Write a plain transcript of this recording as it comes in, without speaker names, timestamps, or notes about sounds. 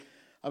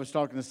I was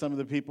talking to some of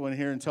the people in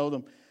here and told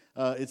them,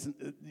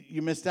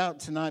 you missed out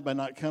tonight by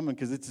not coming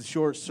because it's a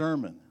short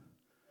sermon.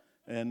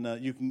 And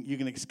you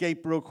can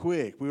escape real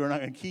quick. We were not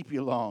going to keep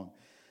you long.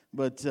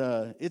 But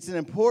it's an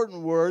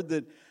important word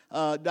that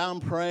I'm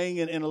praying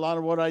in a lot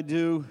of what I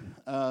do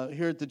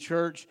here at the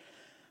church.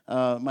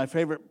 My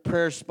favorite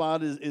prayer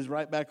spot is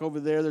right back over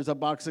there. There's a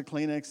box of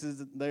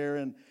Kleenexes there,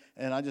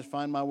 and I just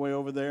find my way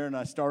over there, and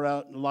I start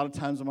out a lot of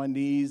times on my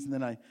knees, and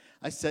then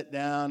I sit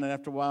down, and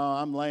after a while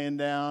I'm laying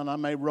down. I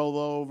may roll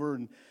over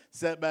and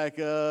sit back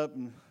up,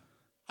 and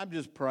I'm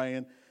just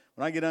praying.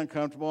 When I get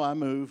uncomfortable, I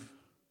move.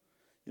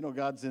 You know,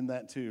 God's in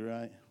that too,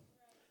 right?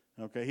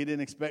 Okay, He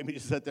didn't expect me to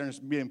sit there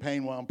and be in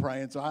pain while I'm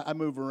praying, so I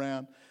move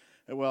around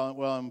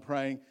while I'm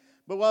praying.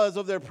 But while I was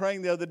over there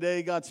praying the other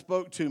day, God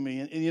spoke to me.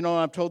 And you know,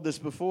 I've told this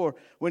before.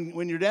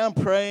 When you're down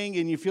praying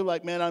and you feel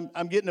like, man,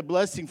 I'm getting a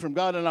blessing from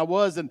God, and I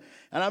was, and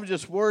I was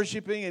just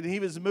worshiping, and He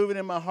was moving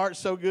in my heart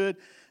so good.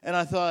 And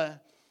I thought,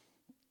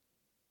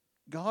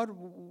 God,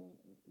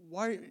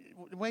 why?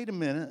 Wait a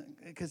minute,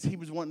 because He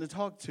was wanting to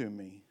talk to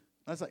me.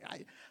 I was like,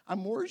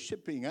 I'm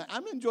worshiping.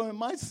 I'm enjoying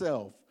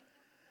myself.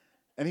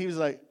 And He was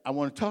like, I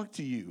want to talk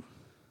to you.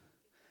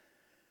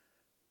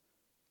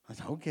 I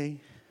said,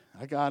 okay,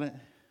 I got it.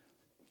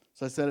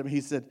 So I said it.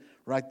 He said,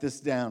 write this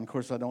down. Of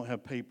course, I don't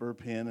have paper or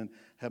pen and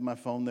have my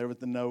phone there with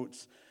the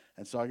notes.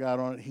 And so I got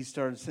on it. He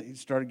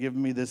started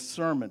giving me this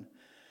sermon.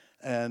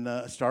 And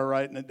I started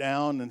writing it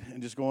down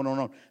and just going on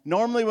and on.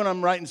 Normally when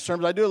I'm writing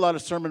sermons, I do a lot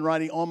of sermon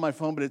writing on my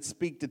phone, but it's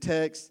speak to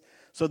text.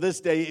 So this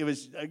day it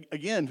was,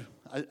 again,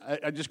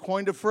 I just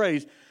coined a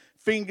phrase,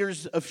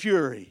 fingers of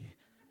fury.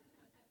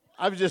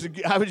 I was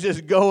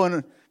just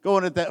going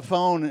at that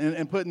phone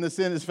and putting this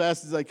in as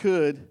fast as I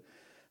could.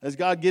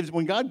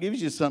 When God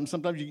gives you something,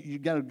 sometimes you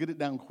got to get it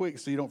down quick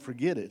so you don't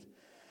forget it.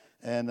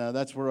 And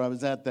that's where I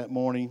was at that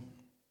morning.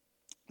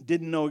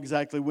 Didn't know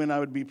exactly when I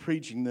would be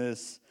preaching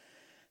this.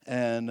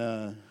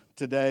 And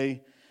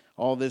today,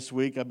 all this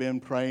week, I've been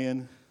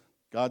praying.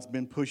 God's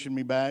been pushing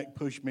me back.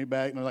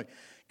 And I'm like,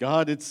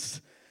 God,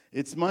 it's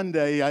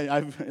Monday.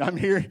 I'm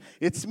here.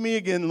 It's me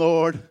again,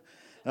 Lord.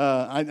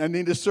 I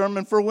need a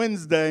sermon for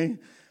Wednesday.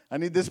 I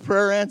need this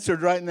prayer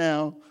answered right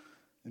now.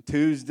 And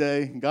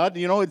Tuesday. God,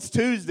 you know, it's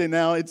Tuesday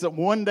now. It's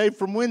one day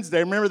from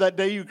Wednesday. Remember that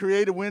day you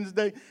created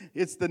Wednesday?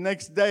 It's the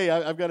next day.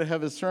 I've got to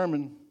have a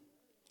sermon.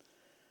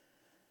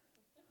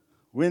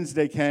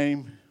 Wednesday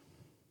came,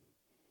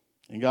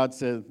 and God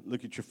said,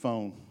 look at your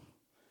phone.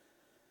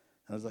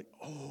 And I was like,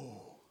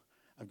 oh,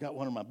 I've got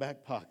one in my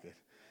back pocket.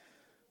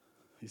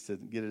 He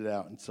said, get it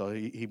out. And so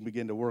he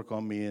began to work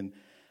on me, and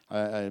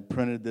I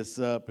printed this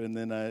up, and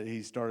then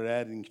he started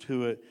adding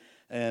to it.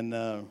 And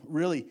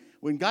really,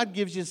 when God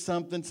gives you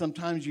something,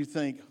 sometimes you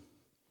think,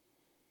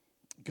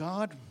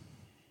 God,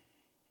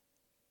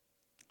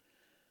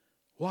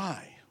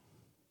 why?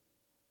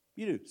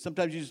 You do.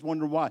 Sometimes you just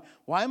wonder why.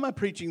 Why am I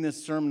preaching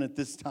this sermon at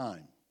this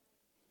time?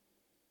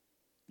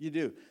 You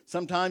do.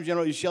 Sometimes, you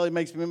know, Shelley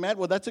makes me mad.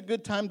 Well, that's a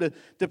good time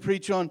to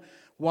preach on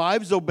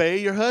wives, obey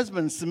your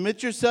husbands.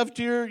 Submit yourself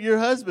to your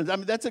husbands. I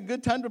mean, that's a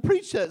good time to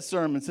preach that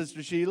sermon,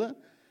 Sister Sheila.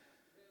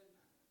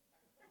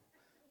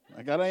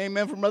 I got an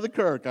amen from Brother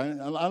Kirk.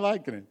 I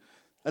like it.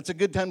 That's a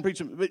good time to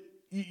preach. But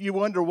you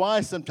wonder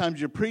why sometimes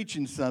you're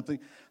preaching something.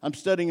 I'm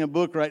studying a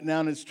book right now,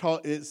 and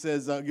it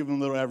says, I'll give them a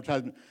little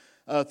advertisement,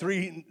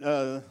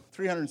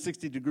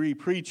 360-degree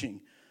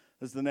preaching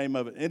is the name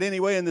of it. And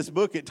anyway, in this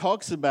book, it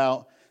talks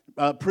about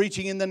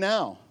preaching in the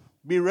now.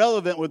 Be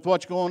relevant with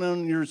what's going on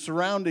in your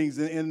surroundings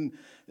and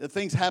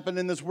things happen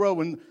in this world.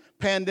 When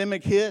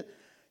pandemic hit,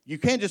 you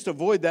can't just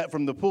avoid that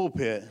from the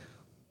pulpit.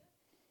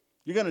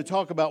 You're going to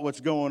talk about what's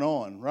going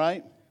on,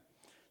 right?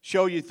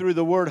 Show you through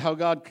the Word how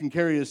God can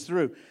carry us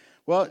through.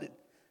 Well,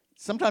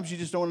 sometimes you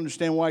just don't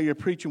understand why you're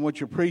preaching what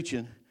you're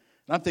preaching. And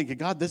I'm thinking,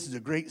 God, this is a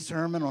great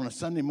sermon on a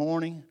Sunday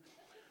morning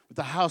with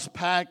the house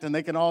packed and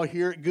they can all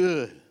hear it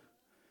good.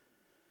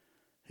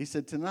 He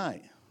said,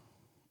 tonight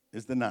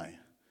is the night.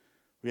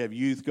 We have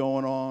youth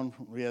going on.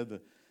 We have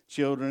the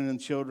children in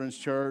children's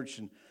church.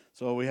 And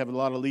so we have a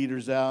lot of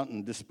leaders out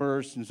and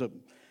dispersed. And so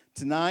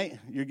tonight,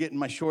 you're getting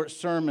my short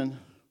sermon.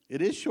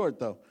 It is short,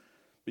 though,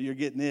 but you're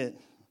getting it.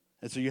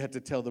 And so you have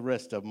to tell the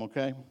rest of them,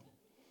 okay?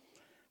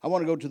 I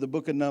want to go to the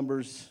book of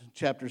Numbers,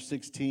 chapter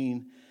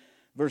 16,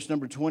 verse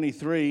number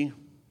 23.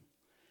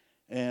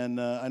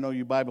 And I know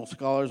you Bible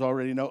scholars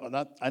already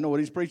know. I know what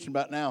he's preaching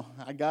about now.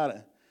 I got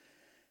it.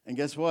 And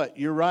guess what?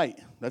 You're right.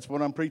 That's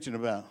what I'm preaching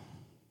about.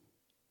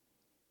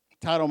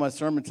 The title of my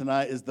sermon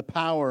tonight is The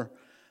Power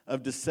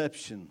of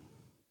Deception.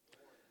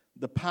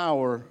 The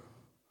Power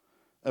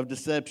of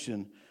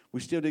Deception. We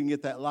still didn't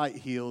get that light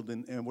healed,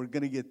 and we're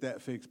going to get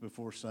that fixed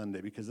before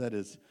Sunday because that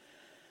is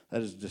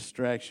a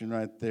distraction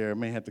right there. I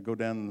may have to go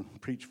down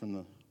and preach from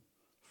the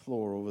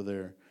floor over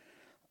there.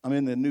 I'm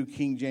in the New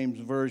King James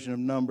Version of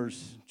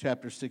Numbers,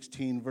 chapter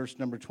 16, verse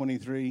number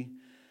 23,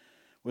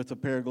 with a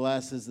pair of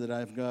glasses that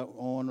I've got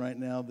on right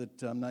now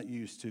that I'm not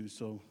used to,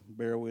 so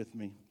bear with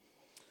me.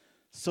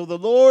 So the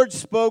Lord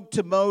spoke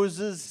to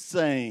Moses,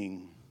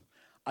 saying,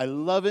 I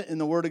love it in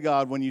the Word of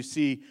God when you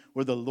see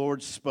where the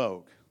Lord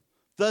spoke.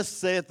 thus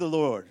saith the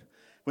Lord.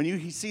 When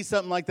you see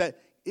something like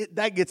that,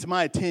 that gets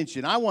my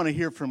attention. I want to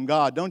hear from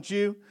God, don't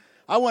you?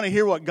 I want to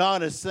hear what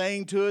God is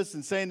saying to us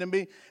and saying to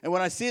me. And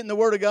when I see it in the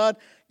Word of God,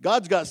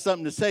 God's got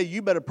something to say.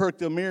 You better perk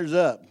them ears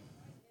up.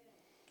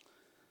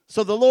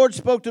 So the Lord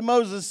spoke to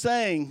Moses,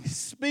 saying,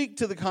 speak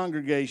to the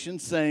congregation,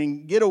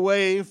 saying, get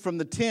away from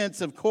the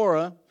tents of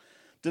Korah,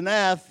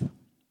 Danath.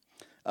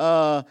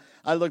 I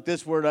looked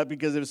this word up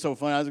because it was so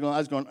funny. I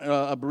was going,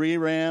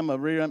 Abiram,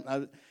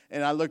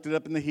 and I looked it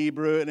up in the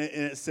Hebrew, and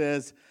it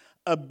says,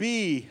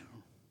 Abiram,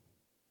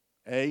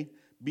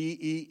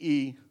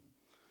 Abiram.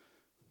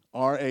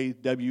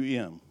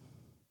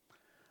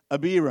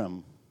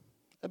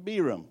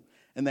 Abiram.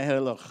 And they had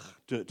a little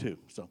to it too.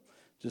 So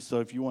just so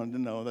if you wanted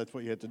to know, that's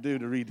what you had to do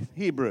to read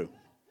Hebrew.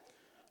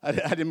 I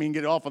didn't mean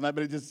to get off on that,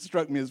 but it just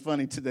struck me as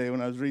funny today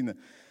when I was reading it.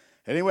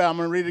 Anyway, I'm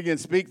going to read it again.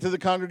 Speak to the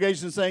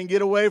congregation, saying,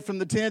 get away from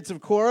the tents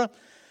of Korah,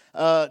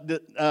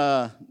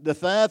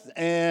 Dathath,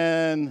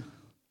 and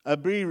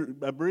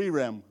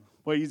Abiram.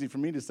 Way easy for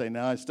me to say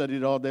now. I studied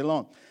it all day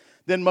long.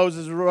 Then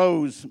Moses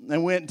rose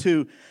and went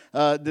to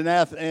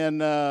Danath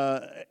and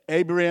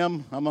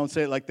Abiram. I'm going to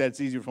say it like that.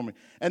 It's easier for me.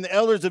 And the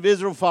elders of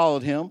Israel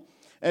followed him.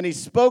 And he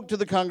spoke to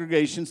the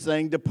congregation,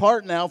 saying,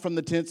 depart now from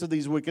the tents of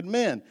these wicked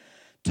men.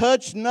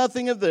 Touch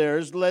nothing of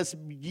theirs, lest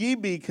ye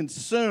be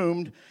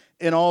consumed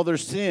in all their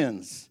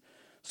sins.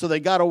 So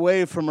they got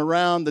away from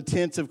around the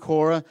tents of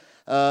Korah,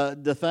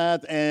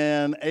 Dathath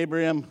and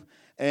Abiram.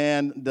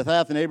 And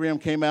Dathath and Abiram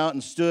came out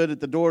and stood at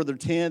the door of their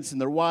tents,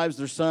 and their wives,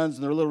 their sons,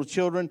 and their little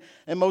children.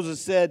 And Moses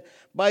said,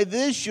 by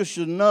this you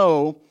shall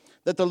know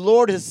that the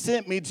Lord has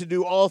sent me to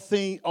do all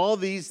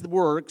these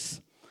works,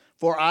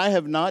 for I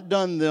have not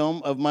done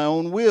them of my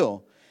own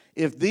will.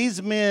 If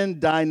these men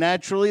die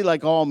naturally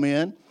like all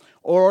men,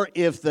 or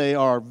if they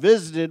are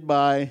visited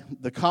by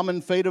the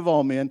common fate of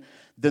all men,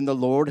 then the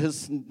Lord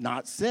has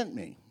not sent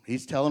me.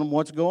 He's telling them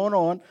what's going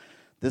on.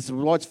 This is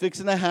what's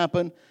fixing to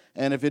happen.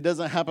 And if it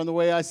doesn't happen the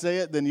way I say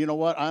it, then you know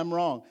what? I'm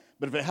wrong.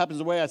 But if it happens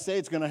the way I say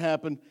it's going to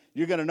happen,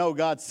 you're going to know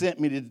God sent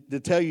me to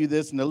tell you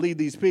this and to lead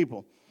these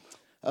people.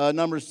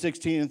 Numbers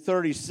 16 and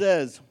 30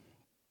 says,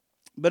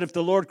 but if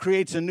the Lord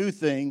creates a new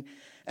thing,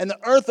 and the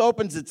earth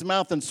opens its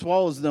mouth and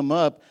swallows them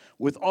up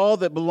with all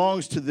that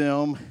belongs to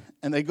them,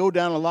 and they go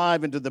down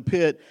alive into the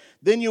pit,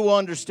 then you will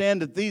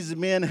understand that these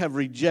men have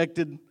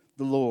rejected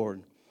the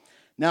Lord.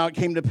 Now it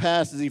came to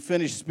pass, as he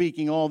finished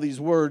speaking all these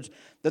words,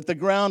 that the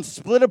ground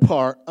split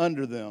apart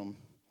under them.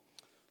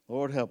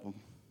 Lord, help them.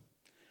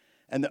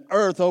 And the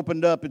earth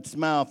opened up its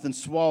mouth and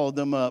swallowed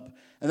them up,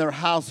 and their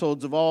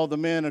households of all the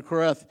men of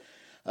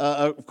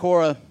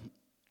Korah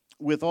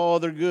with all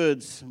their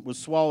goods was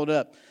swallowed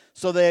up.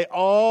 So they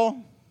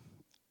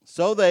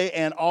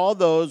and all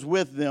those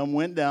with them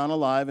went down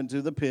alive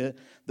into the pit.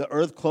 The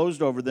earth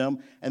closed over them,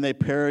 and they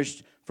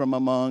perished from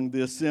among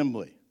the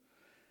assembly.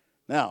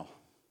 Now,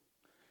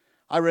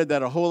 I read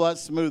that a whole lot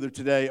smoother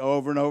today,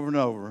 over and over and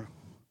over.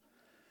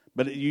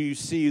 But you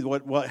see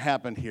what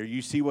happened here.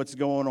 You see what's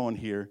going on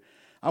here.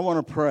 I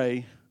want to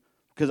pray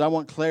because I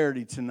want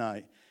clarity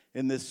tonight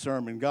in this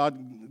sermon.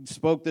 God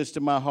spoke this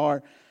to my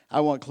heart.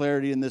 I want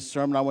clarity in this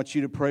sermon. I want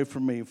you to pray for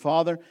me.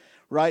 Father,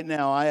 right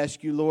now I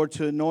ask you, Lord,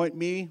 to anoint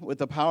me with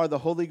the power of the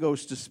Holy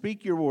Ghost to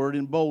speak your word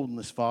in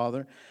boldness,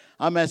 Father.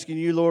 I'm asking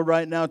you, Lord,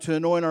 right now to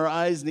anoint our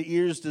eyes and the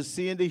ears to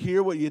see and to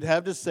hear what you'd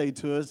have to say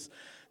to us.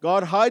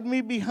 God, hide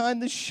me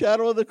behind the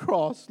shadow of the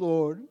cross,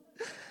 Lord.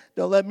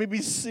 Don't let me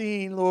be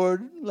seen,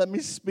 Lord. Let me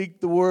speak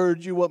the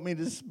words you want me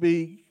to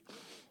speak.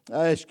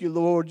 I ask you,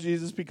 Lord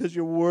Jesus, because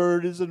your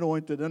word is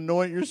anointed.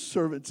 Anoint your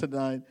servant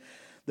tonight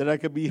that I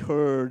could be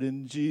heard.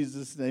 In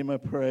Jesus' name I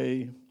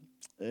pray.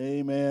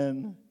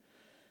 Amen.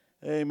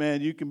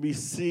 Amen. You can be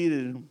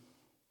seated.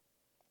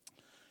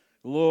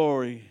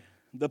 Glory.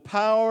 The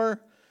power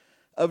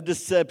of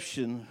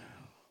deception.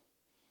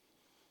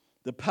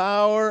 The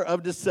power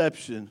of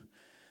deception.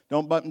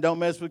 Don't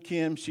mess with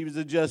Kim. She was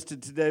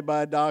adjusted today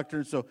by a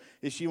doctor, so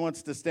if she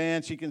wants to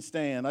stand, she can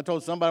stand. I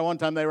told somebody one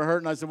time they were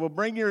hurting. I said, well,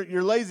 bring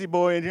your lazy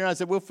boy in here. I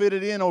said, we'll fit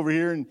it in over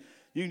here, and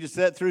you can just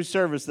sit through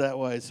service that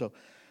way. So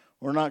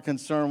we're not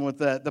concerned with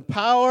that. The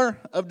power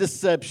of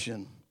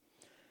deception.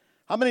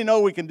 How many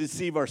know we can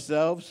deceive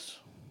ourselves?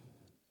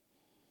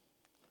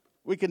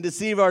 We can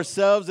deceive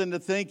ourselves into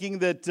thinking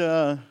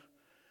that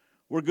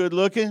we're good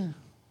looking,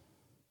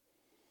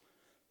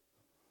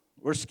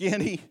 we're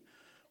skinny,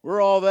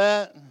 we're all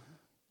that.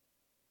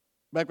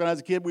 Back when I was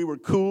a kid, we were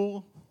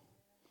cool.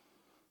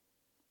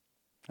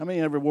 How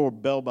many ever wore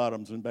bell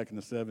bottoms back in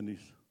the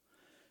 70s?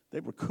 They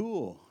were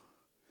cool.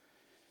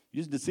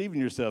 You're just deceiving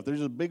yourself.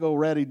 There's a big old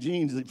ratty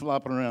jeans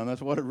flopping around.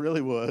 That's what it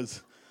really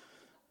was.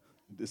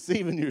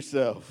 Deceiving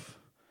yourself.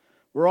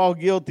 We're all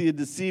guilty of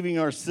deceiving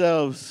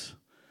ourselves.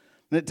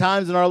 And at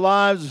times in our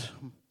lives,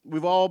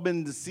 we've all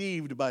been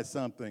deceived by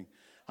something.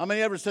 How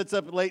many ever sits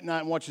up late night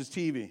and watches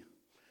TV?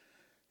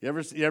 You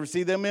ever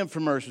see them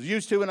infomercials?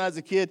 Used to when I was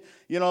a kid,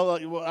 I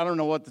don't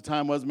know what the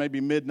time was,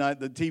 maybe midnight,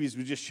 the TVs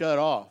would just shut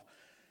off.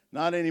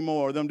 Not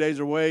anymore. Them days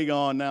are way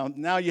gone now.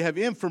 Now you have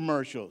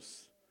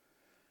infomercials.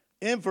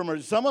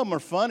 Some of them are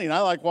funny, and I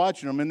like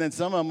watching them, and then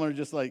some of them are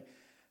just like,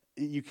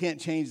 you can't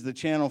change the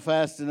channel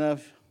fast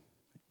enough.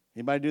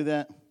 Anybody do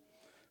that?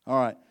 All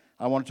right.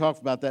 I want to talk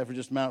about that for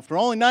just a minute. For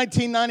only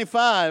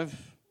 $19.95,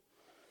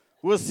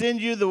 we'll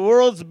send you the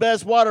world's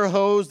best water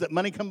hose that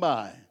money can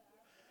buy.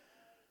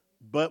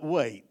 But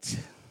wait.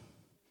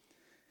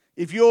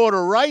 If you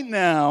order right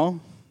now,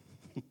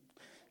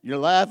 you're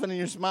laughing and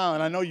you're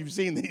smiling. I know you've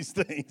seen these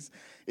things.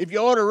 If you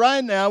order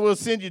right now, we'll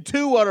send you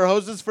 2 water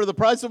hoses for the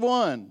price of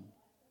 1.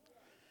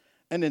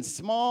 And in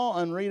small,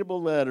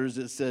 unreadable letters,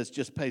 it says,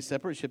 just pay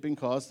separate shipping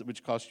costs,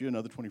 which cost you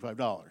another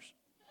 $25.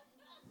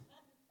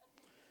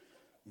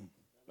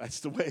 That's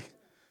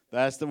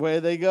the way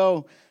they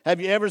go.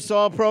 Have you ever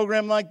saw a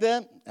program like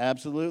that?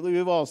 Absolutely,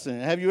 we've all seen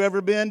it. Have you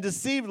ever been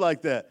deceived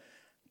like that?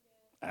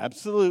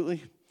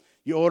 Absolutely.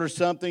 You order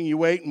something, you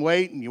wait and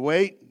wait and you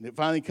wait, and it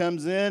finally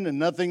comes in,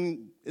 and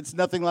it's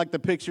nothing like the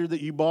picture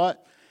that you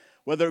bought,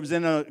 whether it was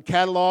in a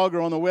catalog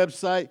or on the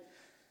website.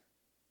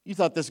 You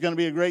thought this was going to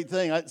be a great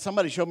thing.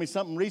 Somebody showed me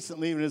something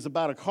recently, and it was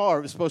about a car.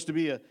 It was supposed to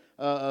be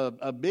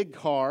a big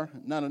car,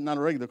 not a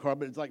regular car,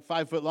 but it's like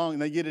 5 foot long,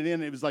 and they get it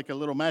in, it was like a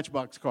little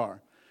Matchbox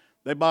car.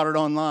 They bought it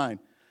online,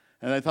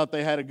 and they thought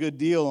they had a good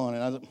deal on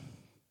it. I thought,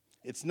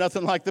 it's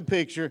nothing like the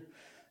picture,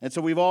 and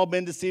so we've all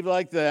been deceived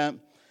like that.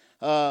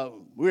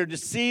 We're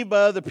deceived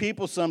by other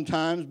people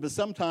sometimes, but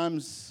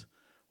sometimes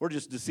we're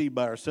just deceived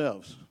by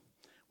ourselves.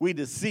 We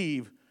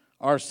deceive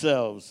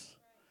ourselves.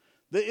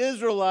 The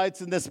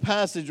Israelites in this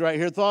passage right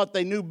here thought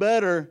they knew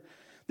better.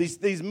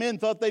 These men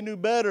thought they knew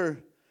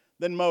better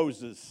than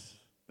Moses.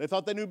 They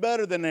thought they knew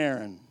better than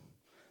Aaron.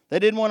 They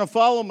didn't want to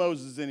follow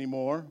Moses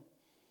anymore.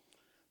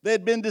 They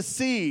had been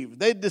deceived.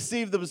 They'd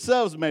deceived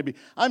themselves maybe.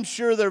 I'm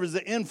sure there was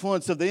the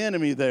influence of the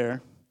enemy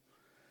there,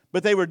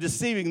 but they were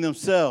deceiving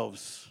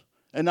themselves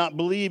and not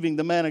believing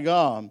the man of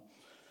God.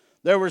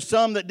 There were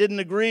some that didn't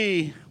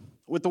agree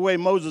with the way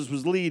Moses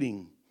was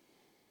leading.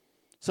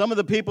 Some of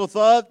the people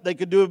thought they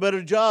could do a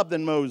better job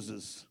than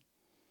Moses.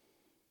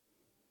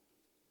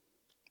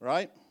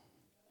 Right?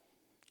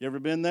 You ever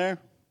been there?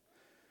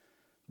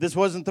 This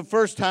wasn't the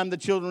first time the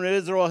children of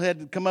Israel had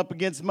to come up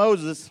against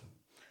Moses.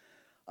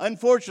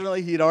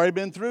 Unfortunately, he'd already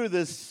been through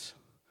this.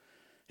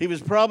 He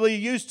was probably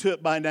used to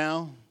it by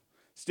now.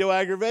 Still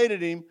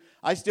aggravated him.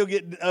 I still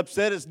get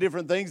upset at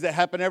different things that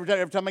happen every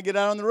time I get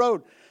out on the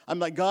road. I'm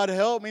like, God,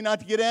 help me not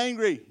to get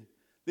angry.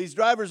 These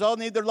drivers all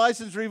need their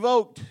license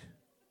revoked.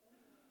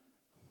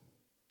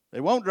 They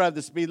won't drive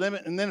the speed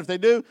limit, and then if they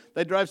do,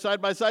 they drive side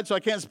by side so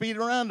I can't speed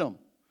around them.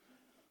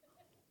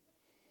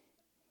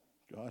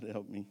 God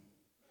help me.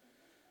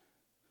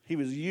 He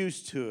was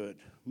used to it.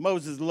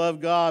 Moses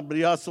loved God, but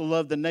he also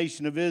loved the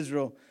nation of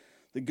Israel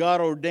that God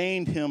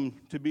ordained him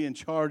to be in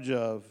charge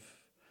of.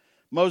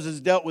 Moses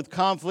dealt with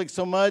conflict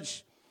so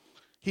much,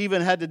 he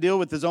even had to deal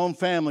with his own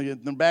family in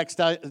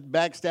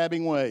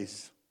backstabbing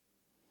ways.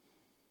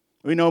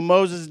 We know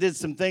Moses did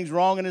some things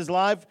wrong in his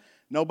life.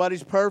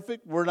 Nobody's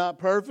perfect. We're not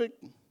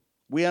perfect.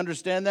 We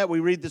understand that. We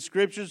read the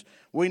scriptures.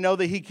 We know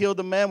that he killed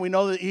a man. We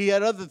know that he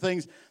had other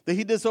things that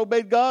he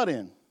disobeyed God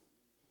in.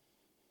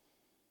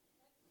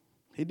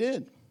 He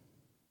did.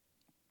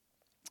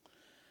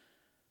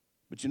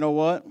 But you know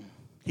what?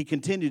 He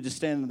continued to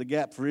stand in the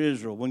gap for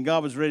Israel. When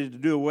God was ready to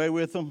do away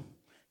with them,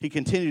 he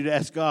continued to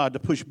ask God to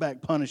push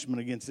back punishment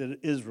against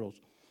Israel.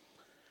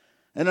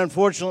 And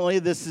unfortunately,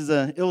 this is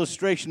an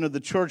illustration of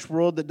the church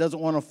world that doesn't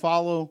want to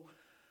follow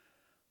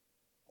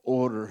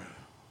order.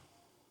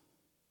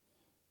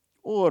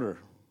 Order.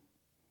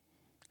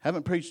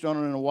 Haven't preached on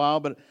it in a while,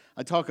 but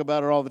I talk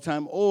about it all the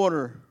time.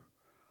 Order.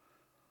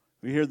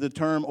 We hear the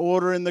term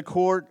order in the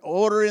court,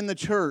 order in the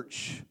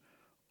church,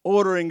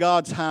 order in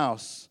God's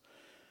house.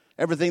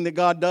 Everything that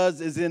God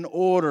does is in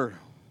order.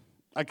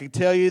 I can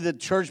tell you that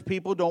church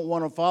people don't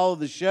want to follow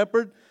the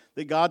shepherd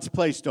that God's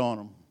placed on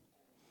them,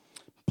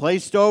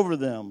 placed over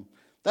them.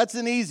 That's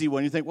an easy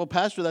one. You think, well,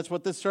 Pastor, that's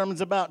what this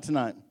sermon's about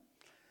tonight.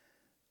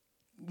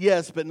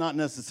 Yes, but not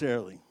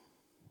necessarily.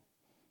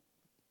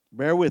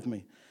 Bear with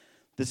me.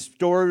 This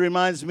story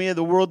reminds me of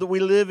the world that we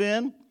live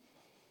in.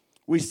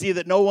 We see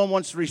that no one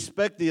wants to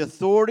respect the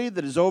authority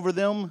that is over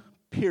them,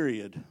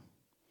 period.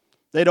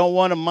 They don't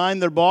want to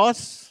mind their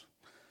boss.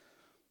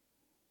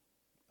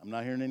 I'm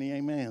not hearing any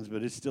amens,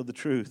 but it's still the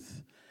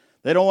truth.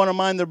 They don't want to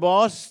mind their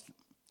boss.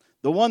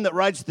 The one that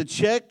writes the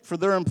check for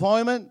their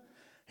employment,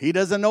 he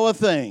doesn't know a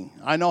thing.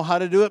 I know how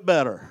to do it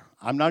better.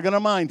 I'm not going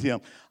to mind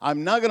him.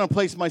 I'm not going to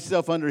place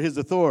myself under his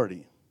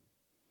authority.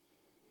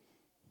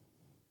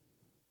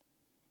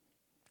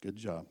 Good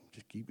job.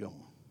 Just keep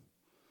going.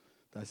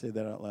 Did I say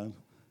that out loud?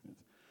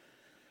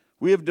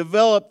 We have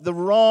developed the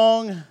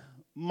wrong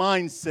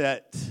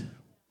mindset,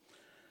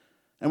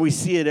 and we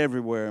see it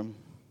everywhere.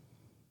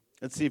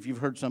 Let's see if you've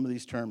heard some of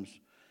these terms.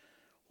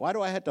 Why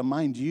do I have to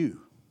mind you?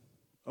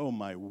 Oh,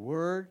 my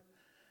word.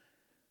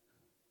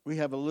 We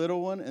have a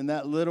little one, and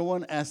that little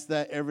one asks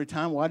that every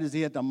time. Why does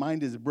he have to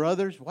mind his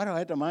brothers? Why do I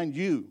have to mind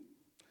you?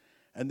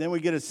 And then we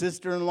get a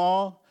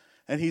sister-in-law,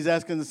 and he's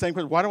asking the same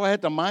question. Why do I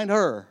have to mind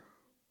her?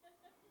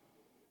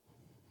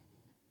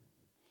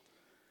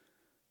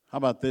 How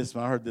about this?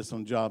 I heard this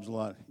on jobs a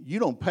lot. You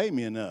don't pay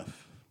me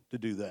enough to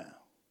do that.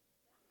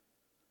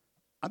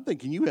 I'm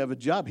thinking you have a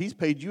job. He's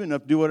paid you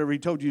enough to do whatever he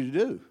told you to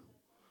do.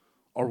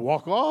 Or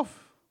walk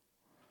off.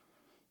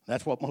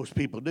 That's what most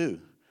people do.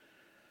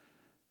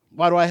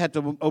 Why do I have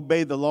to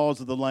obey the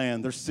laws of the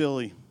land? They're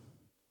silly.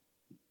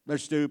 They're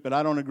stupid.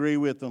 I don't agree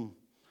with them.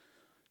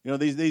 You know,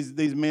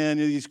 these men,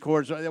 these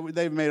courts,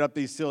 they've made up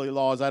these silly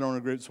laws. I don't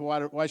agree. So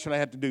why should I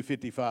have to do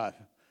 55?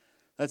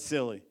 That's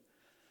silly.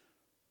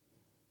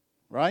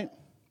 Right?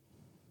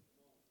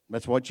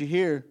 That's what you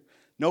hear.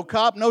 No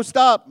cop, no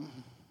stop.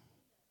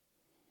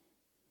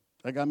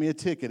 That got me a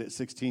ticket at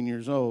 16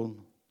 years old.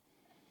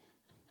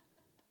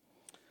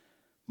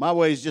 My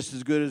way is just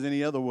as good as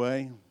any other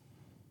way.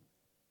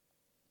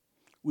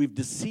 We've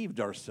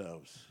deceived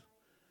ourselves.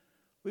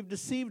 We've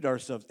deceived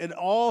ourselves. In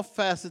all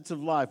facets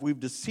of life, we've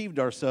deceived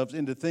ourselves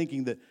into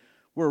thinking that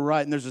we're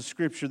right. And there's a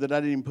scripture that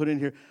I didn't even put in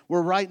here.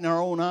 We're right in our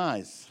own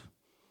eyes.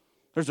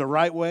 There's a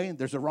right way,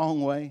 there's a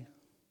wrong way,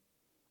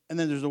 and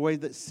then there's a way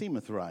that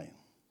seemeth right.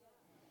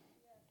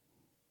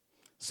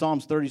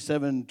 Psalms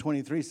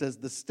 37:23 says,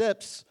 the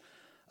steps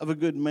of a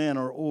good man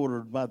are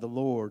ordered by the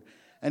Lord,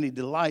 and he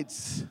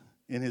delights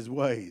in his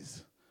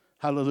ways.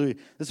 Hallelujah.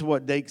 This is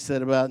what Dake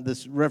said about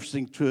this,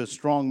 referencing to a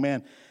strong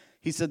man.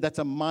 He said that's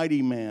a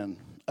mighty man,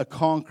 a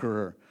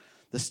conqueror.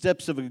 The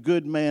steps of a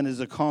good man is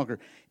a conqueror.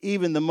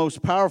 Even the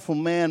most powerful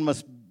man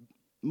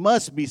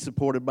must be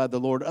supported by the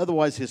Lord.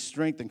 Otherwise, his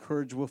strength and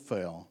courage will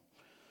fail.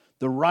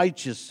 The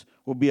righteous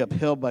will be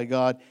upheld by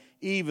God,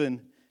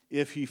 even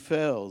if he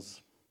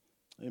fails.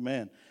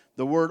 Amen.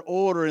 The word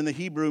order in the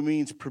Hebrew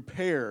means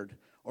prepared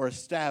or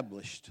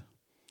established.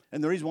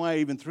 And the reason why I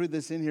even threw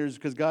this in here is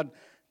because God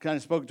kind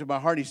of spoke to my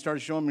heart. He started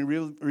showing me,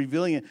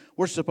 revealing it.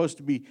 We're supposed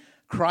to be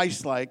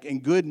Christ-like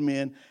and good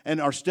men, and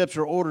our steps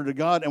are ordered to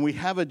God, and we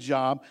have a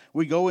job.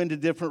 We go into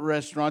different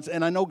restaurants,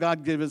 and I know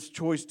God gave us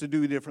choice to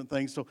do different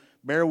things, so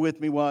bear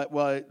with me while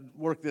I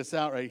work this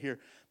out right here.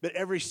 But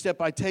every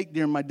step I take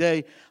during my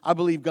day, I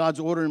believe God's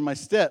ordering my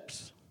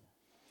steps.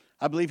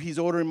 I believe he's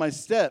ordering my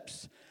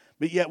steps.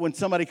 But yet when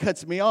somebody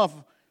cuts me off,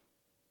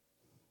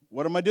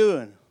 what am I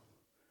doing?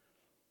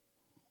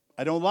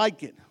 I don't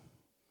like it.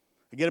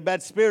 I get a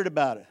bad spirit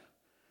about it.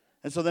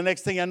 And so the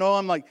next thing I know,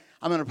 I'm like,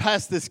 I'm going to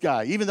pass this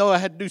guy. Even though I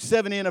had to do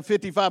 70 and a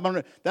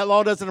 55, that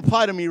law doesn't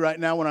apply to me right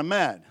now when I'm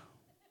mad.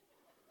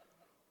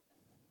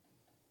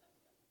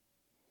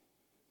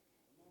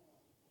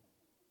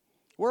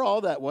 We're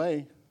all that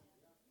way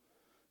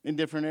in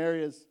different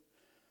areas.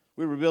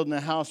 We were building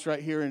a house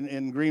right here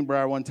in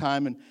Greenbrier one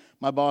time, and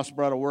my boss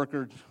brought a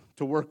worker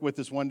to work with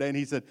us one day, and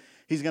he said,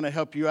 he's going to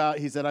help you out.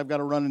 He said, I've got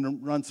to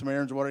run some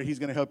errands or whatever. He's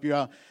going to help you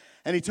out.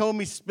 And he told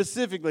me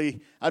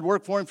specifically, I'd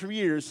worked for him for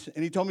years,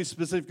 and he told me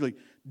specifically,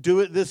 do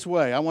it this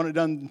way. I want it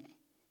done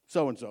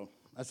so-and-so.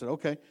 I said,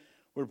 okay.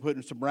 We're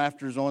putting some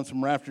rafters on,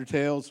 some rafter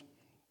tails,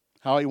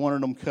 how he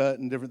wanted them cut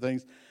and different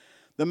things.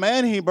 The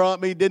man he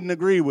brought me didn't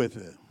agree with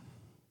it.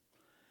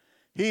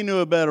 He knew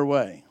a better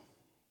way.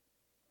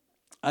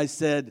 I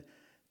said,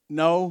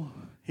 no.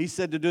 He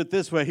said to do it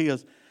this way. He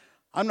goes,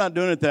 I'm not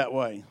doing it that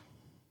way.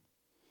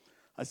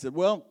 I said,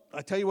 well,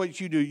 I tell you what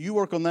you do. You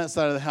work on that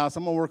side of the house.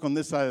 I'm going to work on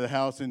this side of the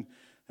house, and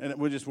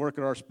we'll just work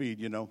at our speed,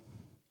 you know.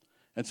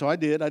 And so I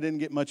did. I didn't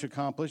get much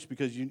accomplished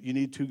because you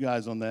need two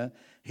guys on that.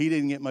 He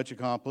didn't get much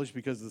accomplished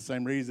because of the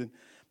same reason.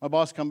 My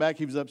boss come back.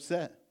 He was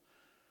upset.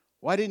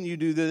 Why didn't you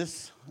do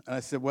this? And I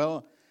said,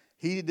 well,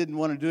 he didn't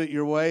want to do it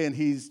your way, and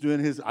he's doing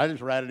his. I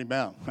just ratted him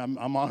out.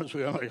 I'm honest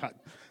with you.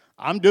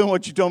 I'm doing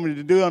what you told me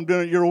to do. I'm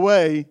doing it your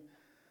way.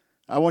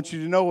 I want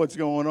you to know what's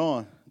going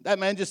on. That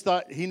man just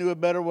thought he knew a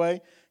better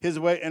way, his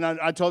way. And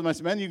I told him, I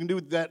said, man, you can do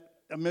that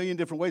a million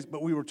different ways,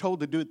 but we were told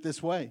to do it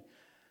this way.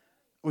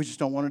 We just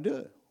don't want to do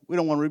it. We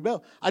don't want to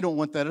rebel. I don't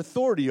want that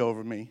authority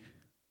over me.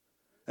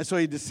 And so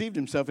he deceived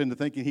himself into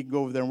thinking he could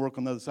go over there and work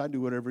on the other side,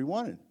 do whatever he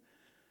wanted.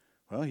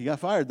 Well, he got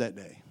fired that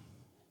day.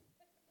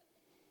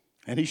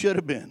 And he should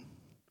have been.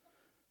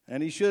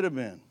 And he should have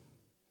been.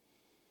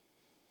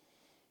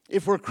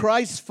 If we're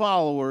Christ's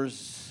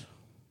followers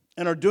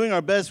and are doing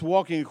our best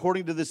walking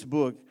according to this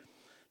book,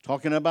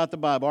 talking about the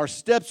Bible, our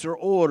steps are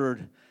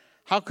ordered,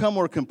 how come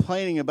we're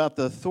complaining about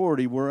the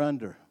authority we're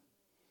under?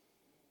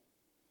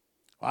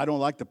 I don't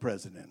like the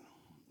president.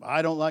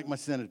 I don't like my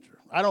senator.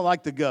 I don't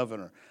like the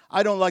governor.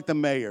 I don't like the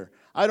mayor.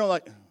 I don't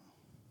like...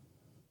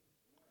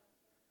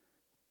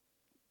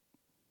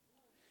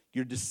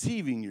 You're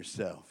deceiving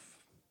yourself.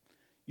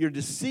 You're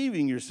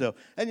deceiving yourself.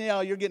 And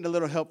you're getting a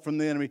little help from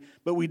the enemy,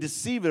 but we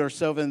deceive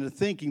ourselves into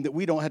thinking that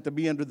we don't have to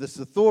be under this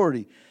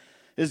authority.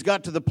 It's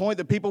got to the point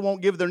that people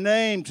won't give their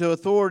name to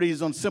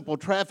authorities on simple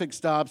traffic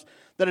stops,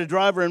 that a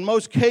driver in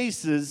most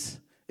cases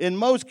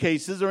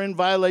are in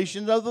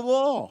violation of the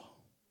law.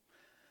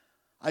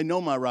 I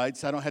know my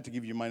rights. I don't have to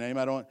give you my name.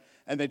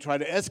 And they try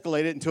to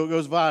escalate it until it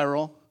goes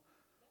viral,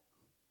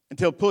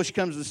 until push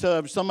comes to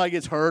shove, somebody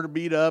gets hurt or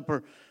beat up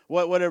or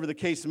whatever the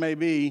case may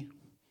be.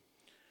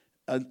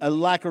 A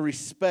lack of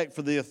respect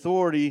for the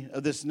authority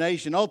of this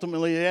nation.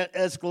 Ultimately, it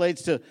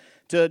escalates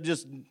to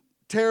just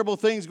terrible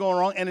things going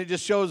wrong, and it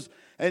just shows,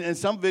 and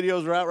some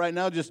videos are out right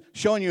now just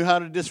showing you how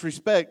to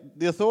disrespect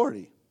the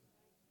authority.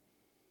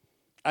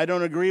 I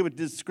don't agree with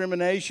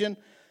discrimination.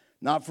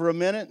 Not for a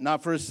minute,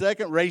 not for a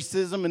second.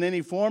 Racism in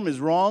any form is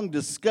wrong,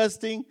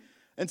 disgusting,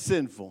 and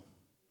sinful.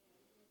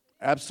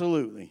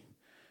 Absolutely.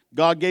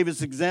 God gave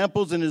us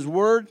examples in His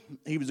Word.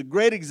 He was a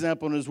great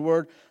example in His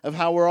Word of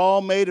how we're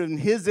all made in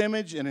His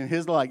image and in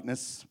His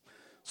likeness.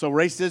 So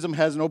racism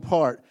has no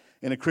part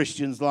in a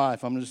Christian's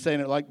life. I'm just saying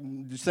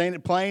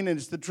it plain, and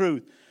it's the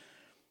truth.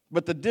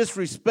 But the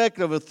disrespect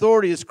of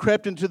authority has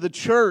crept into the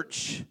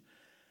church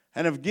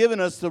and have given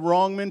us the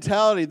wrong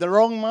mentality, the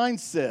wrong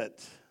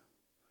mindset.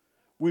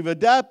 We've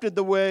adapted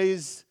the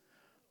ways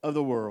of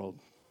the world.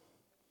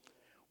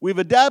 We've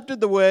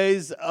adapted the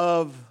ways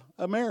of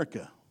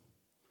America.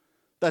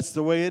 That's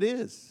the way it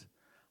is.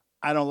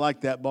 I don't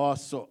like that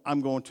boss, so I'm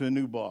going to a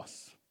new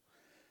boss.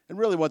 And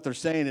really what they're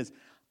saying is,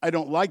 I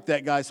don't like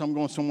that guy, so I'm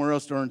going somewhere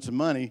else to earn some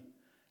money.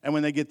 And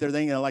when they get there,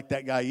 they ain't going to like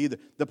that guy either.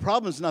 The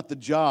problem is not the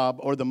job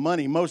or the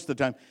money most of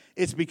the time.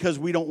 It's because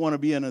we don't want to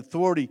be under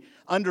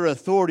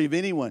authority of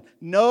anyone.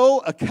 No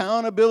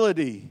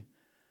accountability.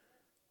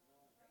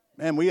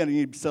 Man, we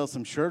need to sell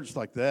some shirts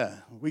like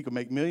that. We could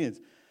make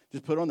millions.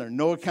 Just put on there,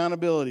 no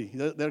accountability.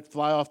 They'll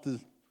fly off the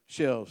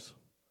shelves.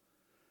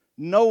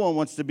 No one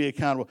wants to be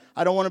accountable.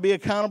 I don't want to be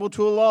accountable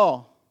to a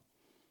law.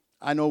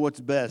 I know what's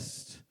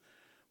best.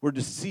 We're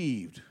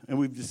deceived, and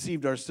we've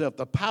deceived ourselves.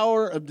 The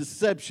power of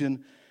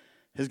deception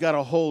has got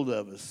a hold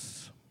of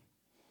us.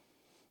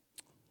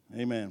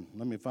 Amen.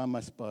 Let me find my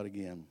spot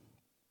again.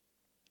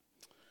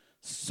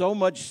 So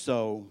much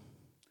so,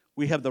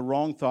 we have the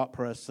wrong thought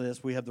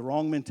process. We have the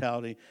wrong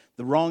mentality,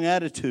 the wrong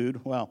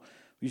attitude. Wow,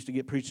 we used to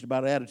get preached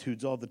about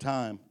attitudes all the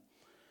time.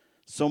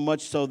 So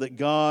much so that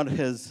God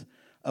has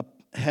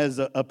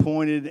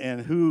appointed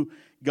and who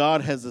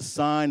God has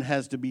assigned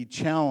has to be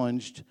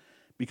challenged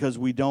because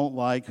we don't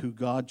like who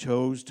God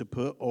chose to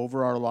put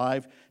over our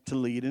life to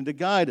lead and to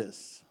guide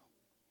us.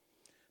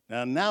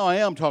 Now I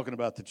am talking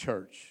about the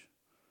church.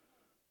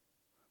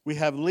 We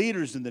have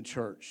leaders in the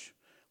church.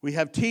 We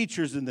have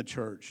teachers in the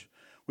church.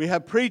 We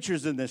have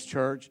preachers in this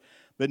church,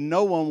 but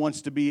no one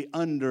wants to be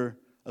under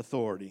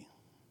authority.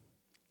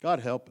 God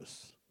help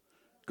us.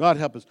 God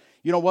help us.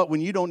 You know what?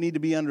 When you don't need to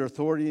be under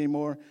authority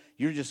anymore,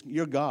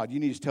 you're God. You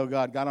need to tell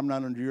God, God, I'm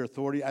not under your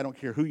authority. I don't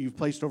care who you've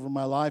placed over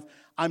my life.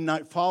 I'm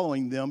not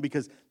following them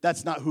because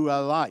that's not who I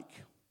like.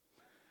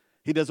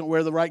 He doesn't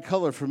wear the right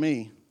color for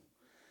me.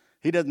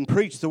 He doesn't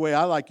preach the way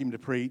I like him to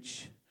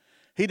preach.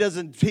 He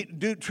doesn't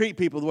treat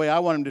people the way I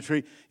want him to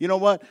treat. You know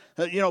what?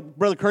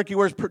 Brother Kirky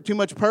wears too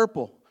much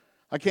purple.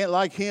 I can't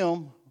like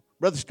him.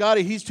 Brother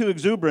Scotty, he's too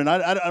exuberant.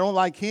 I don't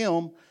like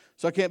him,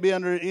 so I can't be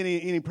under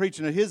any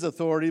preaching of his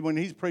authority when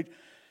he's preaching.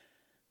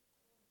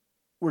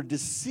 We're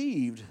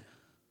deceived.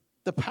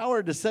 The power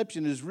of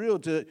deception is real.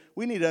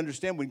 We need to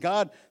understand when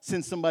God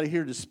sends somebody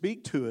here to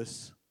speak to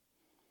us,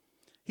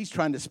 He's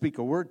trying to speak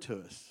a word to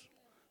us.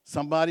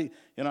 Somebody,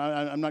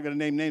 I'm not going to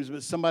name names,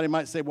 but somebody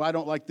might say, well, I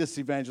don't like this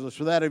evangelist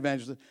or that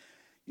evangelist.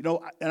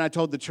 And I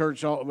told the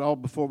church all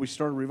before we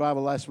started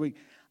revival last week,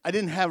 I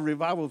didn't have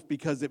revival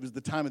because it was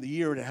the time of the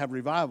year to have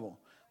revival.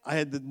 I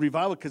had the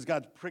revival because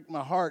God pricked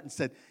my heart and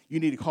said, you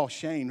need to call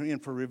Shane in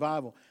for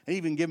revival. And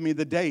even give me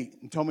the date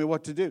and told me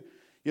what to do.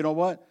 You know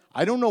what?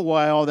 I don't know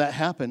why all that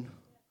happened.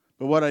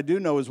 But what I do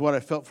know is what I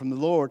felt from the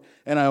Lord,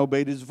 and I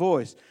obeyed His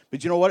voice.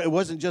 But you know what? It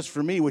wasn't just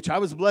for me, which I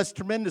was blessed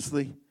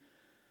tremendously.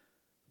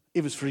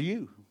 It was for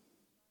you.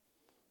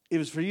 It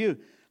was for you.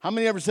 How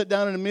many ever sat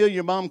down in a meal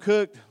your mom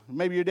cooked, or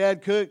maybe your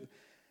dad cooked,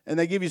 and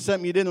they give you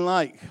something you didn't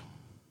like?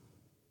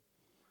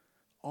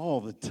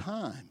 All the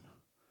time.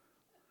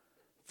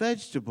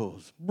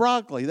 Vegetables,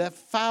 broccoli, that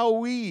foul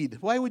weed.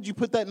 Why would you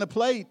put that in a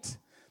plate?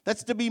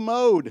 That's to be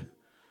mowed.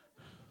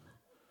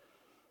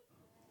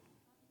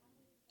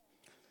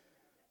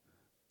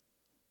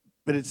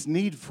 But it's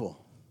needful.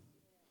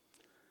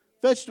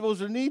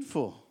 Vegetables are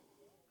needful.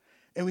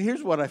 And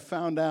here's what I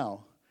found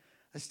out.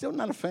 I'm still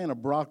not a fan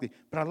of broccoli,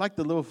 but I like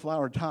the little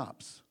flower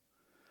tops.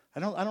 I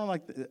don't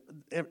like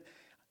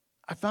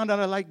I found out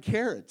I like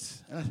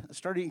carrots. And I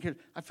started eating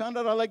carrots. I found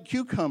out I like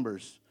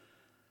cucumbers.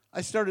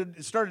 I started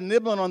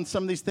nibbling on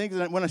some of these things,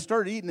 and when I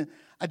started eating it,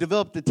 I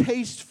developed a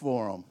taste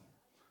for them.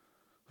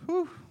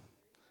 Whew.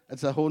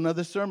 That's a whole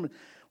nother sermon.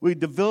 We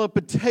develop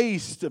a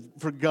taste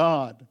for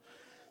God.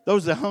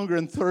 Those that hunger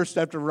and thirst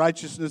after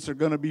righteousness are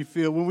going to be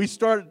filled. When we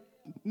start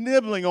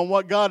nibbling on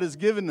what God has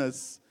given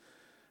us,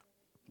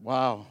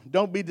 wow.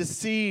 Don't be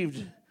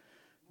deceived.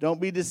 Don't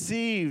be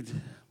deceived.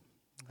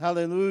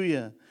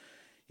 Hallelujah.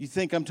 You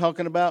think I'm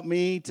talking about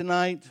me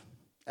tonight?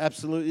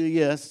 Absolutely,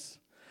 yes.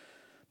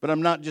 But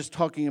I'm not just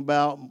talking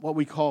about what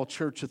we call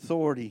church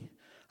authority.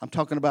 I'm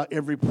talking about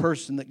every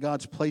person that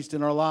God's placed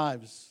in our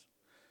lives.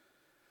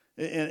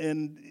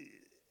 And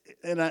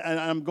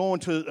I'm going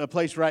to a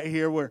place right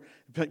here where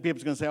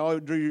people's going to say, oh,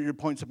 Drew, your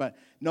point's about.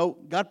 No,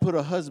 God put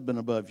a husband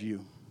above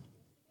you.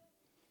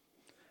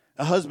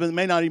 A husband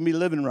may not even be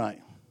living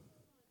right.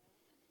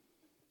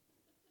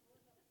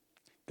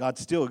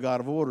 God's still a God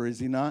of order, is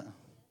He not?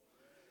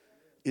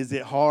 Is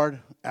it hard?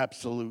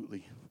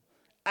 Absolutely.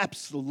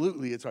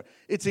 Absolutely, it's hard.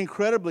 It's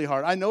incredibly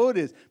hard. I know it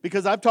is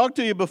because I've talked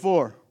to you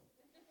before.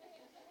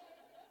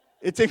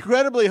 It's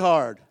incredibly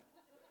hard.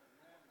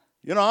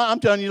 You know, I'm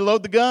telling you to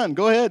load the gun.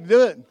 Go ahead,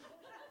 do it.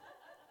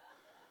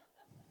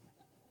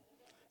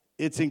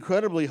 It's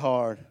incredibly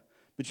hard.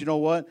 But you know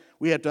what?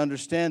 We have to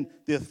understand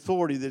the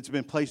authority that's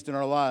been placed in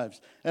our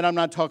lives. And I'm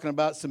not talking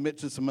about submit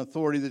to some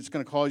authority that's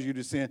going to cause you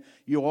to sin.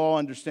 You all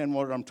understand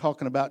what I'm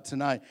talking about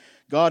tonight.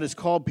 God has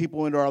called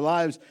people into our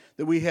lives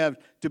that we have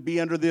to be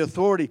under the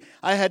authority.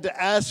 I had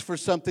to ask for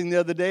something the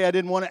other day I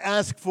didn't want to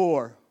ask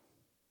for.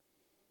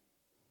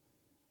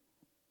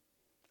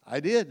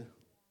 I did.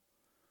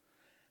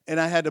 And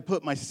I had to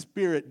put my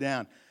spirit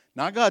down.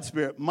 Not God's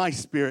spirit, my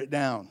spirit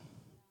down.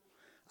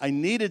 I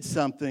needed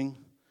something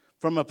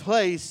from a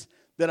place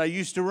that I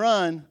used to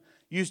run,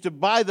 used to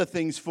buy the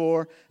things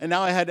for, and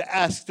now I had to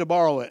ask to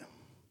borrow it.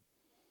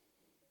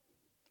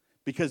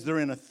 Because they're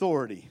in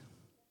authority.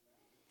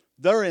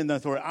 They're in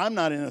authority. I'm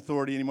not in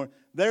authority anymore.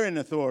 They're in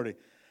authority.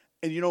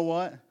 And you know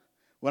what?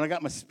 When I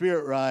got my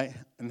spirit right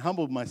and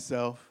humbled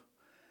myself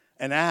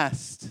and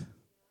asked,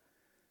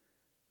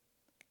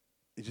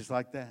 it's just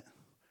like that.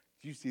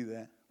 Did you see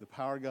that? The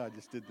power of God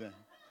just did that.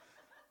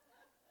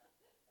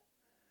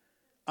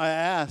 I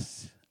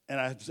asked, and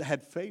I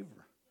had favor.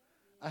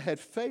 I had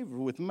favor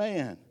with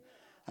man.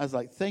 I was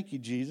like, thank you,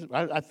 Jesus.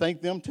 I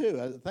thank them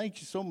too. Thank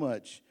you so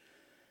much.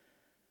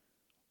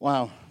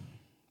 Wow.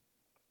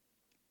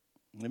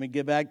 Let me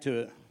get back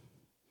to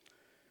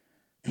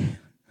it.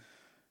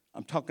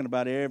 I'm talking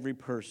about every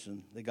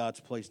person that God's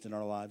placed in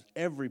our lives.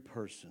 Every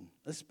person.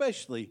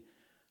 Especially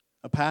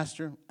a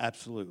pastor.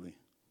 Absolutely.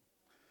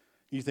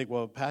 You think,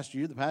 well, pastor,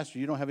 you're the pastor.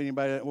 You don't have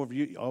anybody over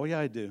you. Oh, yeah,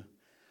 I do.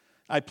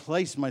 I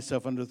place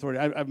myself under authority.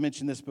 I've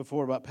mentioned this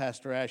before about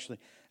Pastor Ashley.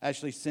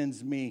 Ashley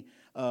sends me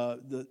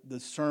the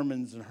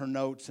sermons and her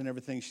notes and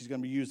everything she's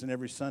going to be using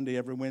every Sunday,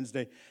 every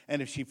Wednesday.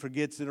 And if she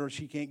forgets it or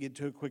she can't get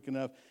to it quick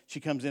enough, she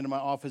comes into my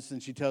office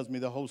and she tells me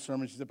the whole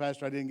sermon. She said,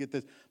 Pastor, I didn't get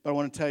this, but I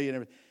want to tell you. And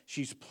everything.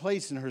 She's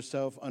placing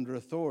herself under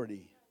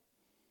authority.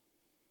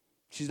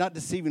 She's not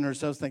deceiving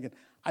herself thinking,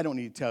 I don't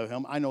need to tell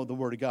him. I know the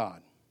Word of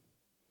God.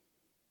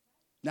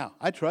 Now,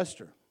 I trust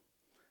her.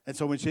 And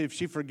so if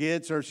she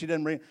forgets or if she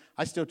doesn't bring,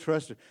 I still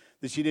trust her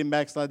that she didn't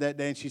backslide that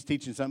day and she's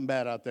teaching something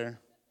bad out there.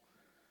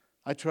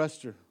 I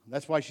trust her.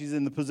 That's why she's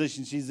in the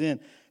position she's in.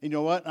 And you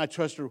know what? I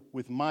trust her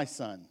with my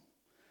son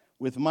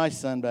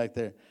back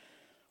there.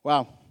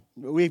 Wow,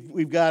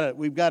 we've got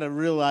to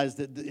realize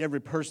that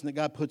every person that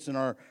God puts in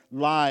our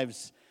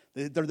lives,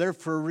 they're there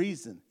for a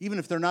reason. Even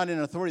if they're not in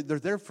authority, they're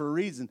there for a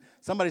reason.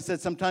 Somebody said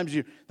sometimes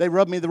they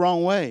rub me the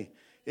wrong way.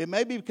 It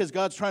may be because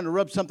God's trying to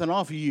rub something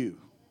off of you.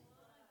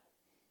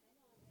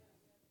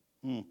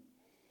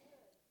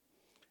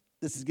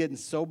 This is getting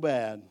so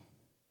bad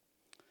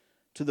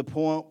to the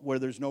point where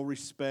there's no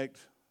respect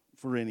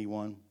for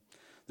anyone.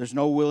 There's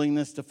no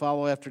willingness to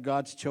follow after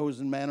God's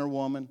chosen man or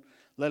woman,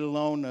 let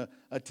alone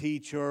a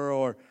teacher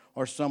or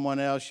someone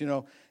else. You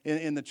know,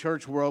 in the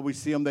church world, we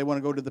see them, they want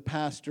to go to the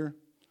pastor.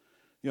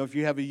 You know, if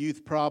you have a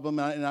youth problem,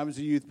 and I was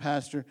a youth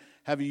pastor,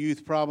 have a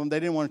youth problem, they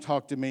didn't want to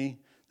talk to me.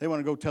 They want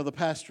to go tell the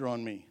pastor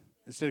on me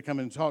instead of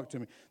coming and talk to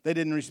me. They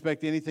didn't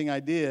respect anything I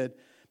did.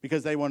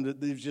 Because it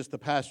was just the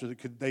pastor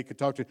that they could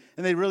talk to.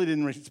 And they really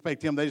didn't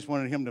respect him. They just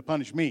wanted him to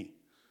punish me.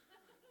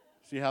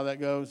 See how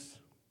that goes?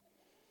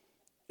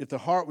 If the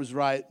heart was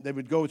right, they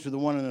would go to the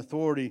one in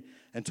authority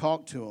and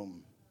talk to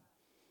him.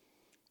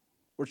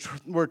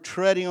 We're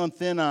treading on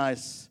thin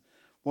ice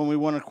when we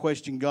want to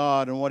question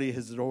God and what he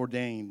has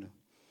ordained.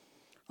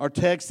 Our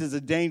text is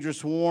a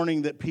dangerous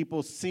warning that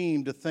people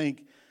seem to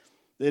think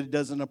that it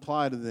doesn't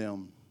apply to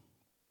them.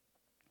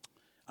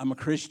 I'm a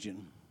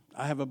Christian.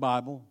 I have a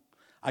Bible.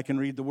 I can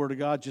read the Word of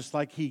God just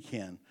like he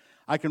can.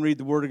 I can read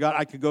the Word of God.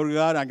 I can go to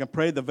God. I can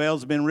pray. The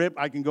veil's been ripped.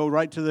 I can go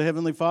right to the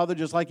Heavenly Father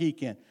just like he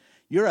can.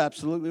 You're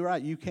absolutely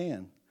right. You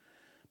can.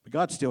 But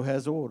God still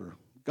has order.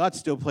 God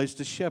still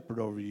placed a shepherd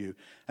over you.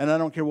 And I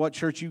don't care what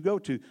church you go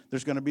to,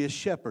 there's going to be a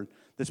shepherd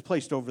that's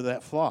placed over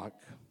that flock.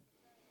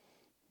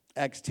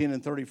 Acts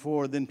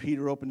 10:34, then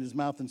Peter opened his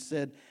mouth and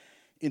said,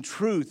 in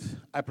truth,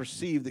 I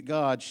perceive that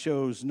God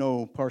shows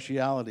no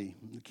partiality.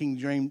 The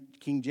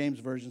King James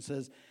Version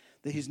says,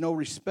 that he's no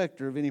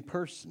respecter of any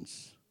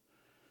persons.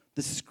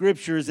 The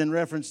scripture is in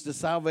reference to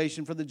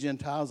salvation for the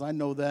Gentiles. I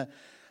know that.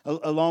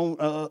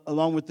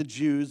 Along with the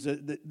Jews,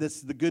 this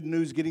is the good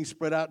news getting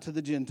spread out to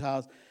the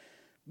Gentiles.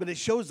 But it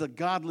shows a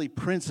godly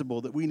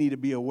principle that we need to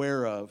be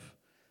aware of.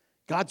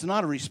 God's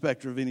not a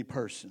respecter of any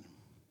person.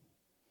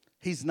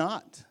 He's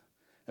not.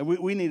 And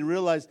we need to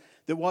realize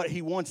that what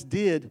he once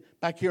did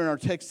back here in our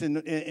text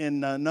in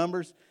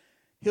Numbers,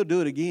 he'll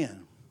do it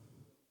again.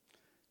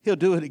 He'll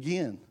do it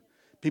again.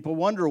 People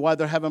wonder why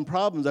they're having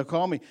problems. They'll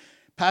call me,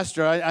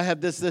 Pastor, I have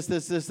this.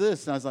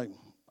 And I was like,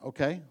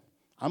 okay,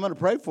 I'm going to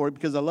pray for it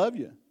because I love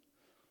you.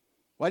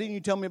 Why didn't you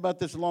tell me about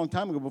this a long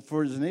time ago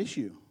before it was an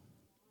issue?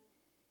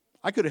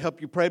 I could have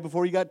helped you pray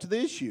before you got to the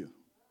issue.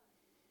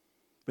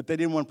 But they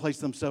didn't want to place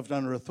themselves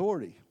under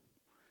authority.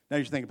 Now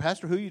you're thinking,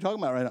 Pastor, who are you talking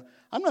about right now?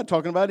 I'm not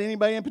talking about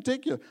anybody in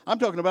particular. I'm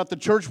talking about the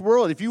church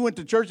world. If you went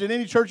to church at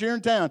any church here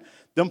in town,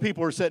 them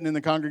people are sitting in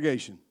the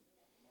congregation.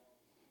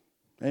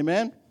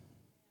 Amen?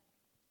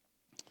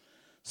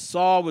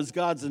 Saul was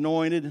God's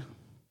anointed,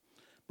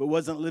 but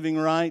wasn't living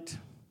right.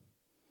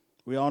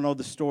 We all know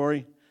the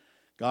story.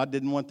 God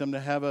didn't want them to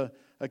have a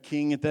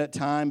king at that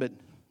time, but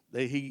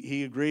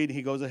he agreed.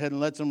 He goes ahead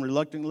and lets them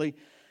reluctantly,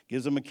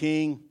 gives them a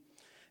king.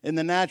 In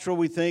the natural,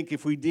 we think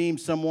if we deem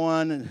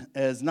someone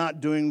as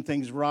not doing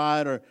things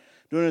right or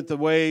doing it the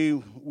way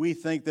we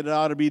think that it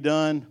ought to be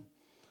done,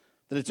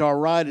 that it's our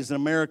right as an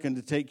American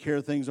to take care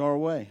of things our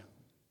way.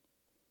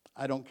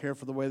 I don't care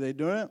for the way they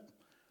do it.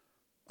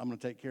 I'm going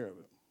to take care of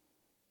it.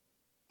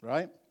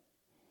 Right?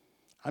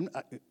 I'm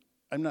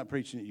not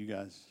preaching at you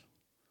guys.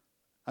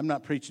 I'm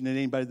not preaching at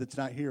anybody that's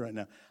not here right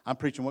now. I'm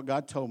preaching what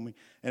God told me,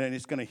 and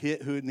it's going to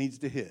hit who it needs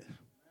to hit.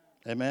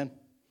 Amen?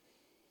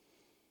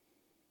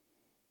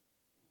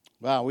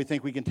 Wow, we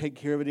think we can take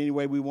care of it any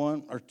way we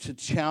want, or to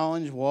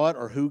challenge what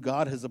or who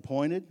God has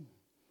appointed.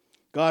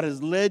 God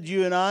has led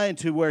you and I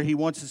into where He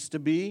wants us to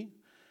be,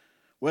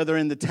 whether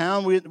in the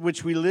town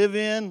which we live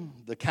in,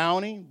 the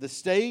county, the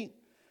state.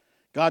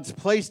 God's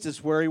placed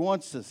us where He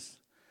wants us.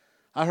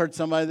 I heard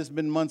somebody, this has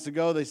been months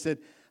ago, they said,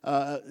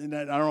 and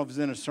I don't know if it's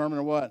in a sermon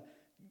or what,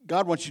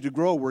 God wants you to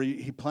grow where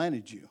He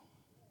planted you.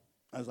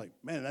 I was like,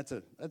 man, that's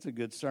a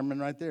good sermon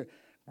right there.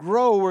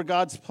 Grow where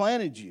God's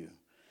planted you.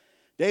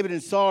 David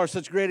and Saul are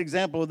such a great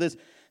example of this.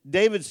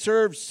 David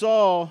served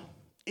Saul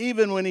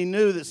even when he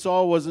knew that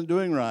Saul wasn't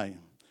doing right.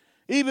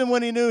 Even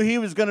when he knew he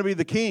was going to be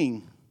the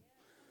king.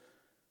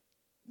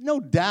 No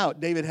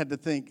doubt David had to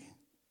think,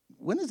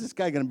 when is this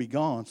guy going to be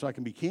gone so I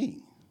can be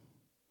king?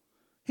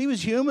 He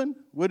was human.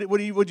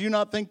 Would you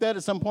not think that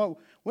at some point?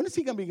 When is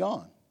he going to be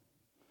gone?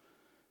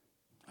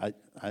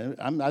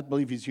 I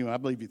believe he's human. I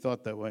believe he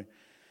thought that way.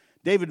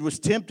 David was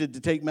tempted to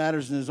take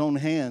matters in his own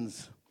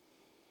hands.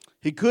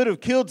 He could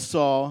have killed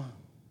Saul.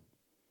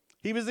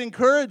 He was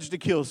encouraged to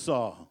kill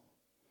Saul.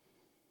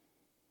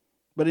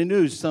 But he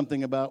knew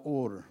something about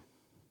order.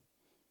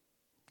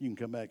 You can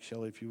come back,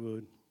 Shelley, if you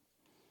would.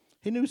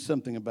 He knew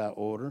something about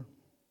order.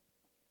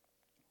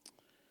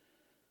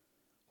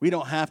 We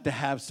don't have to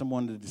have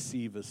someone to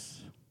deceive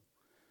us.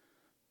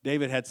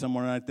 David had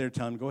someone right there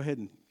telling him, go ahead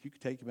and you can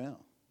take him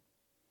out.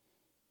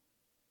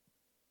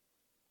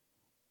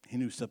 He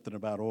knew something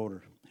about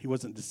order. He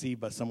wasn't deceived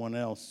by someone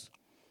else.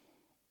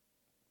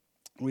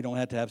 We don't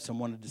have to have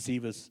someone to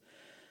deceive us.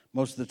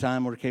 Most of the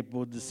time, we're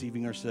capable of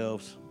deceiving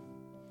ourselves.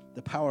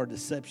 The power of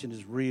deception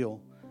is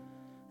real.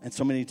 And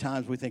so many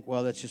times we think,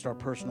 well, that's just our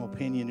personal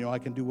opinion. You know, I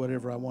can do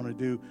whatever I want to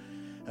do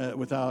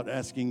without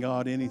asking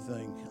God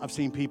anything. I've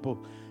seen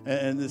people,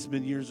 and this has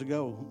been years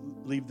ago,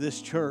 leave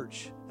this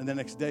church and the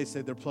next day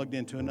say they're plugged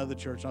into another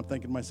church. I'm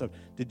thinking to myself,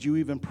 did you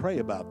even pray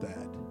about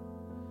that?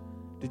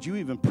 Did you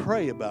even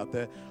pray about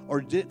that?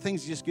 Or did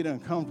things just get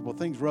uncomfortable,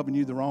 things rubbing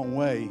you the wrong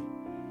way,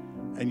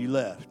 and you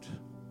left?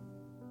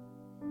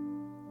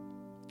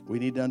 We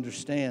need to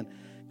understand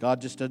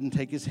God just doesn't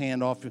take His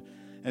hand off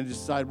and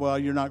decide, well,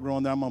 you're not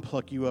growing there, I'm going to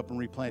pluck you up and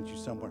replant you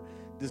somewhere.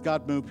 Does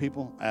God move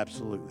people?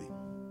 Absolutely.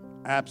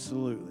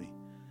 Absolutely.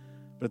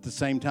 But at the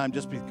same time,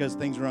 just because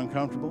things are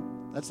uncomfortable,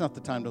 that's not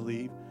the time to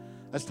leave.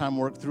 That's time to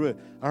work through it.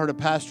 I heard a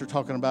pastor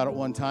talking about it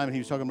one time, and he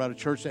was talking about a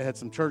church that had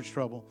some church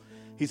trouble.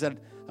 He said,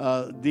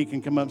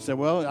 deacon come up and said,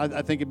 well,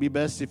 I think it'd be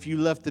best if you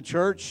left the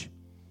church,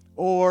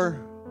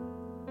 or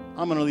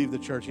I'm going to leave the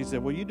church. He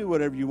said, well, you do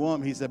whatever you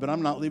want. He said, but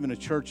I'm not leaving a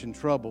church in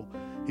trouble.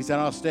 He said,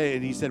 I'll stay.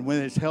 And he said,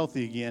 when it's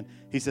healthy again,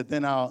 he said,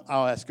 then I'll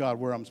ask God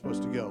where I'm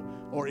supposed to go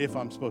or if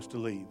I'm supposed to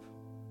leave.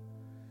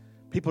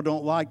 People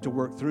don't like to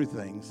work through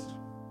things.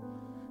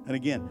 And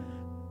again,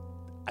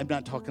 I'm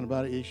not talking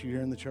about an issue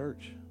here in the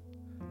church.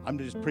 I'm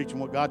just preaching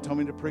what God told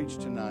me to preach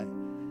tonight.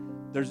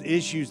 There's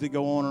issues that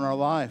go on in our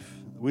life.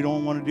 We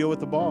don't want to deal with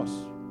the boss.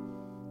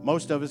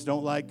 Most of us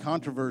don't like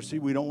controversy.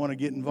 We don't want to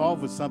get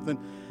involved with something.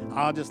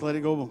 I'll just let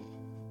it go.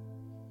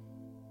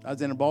 I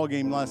was in a ball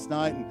game last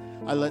night,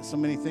 and I let so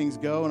many things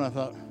go, and I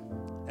thought,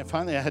 and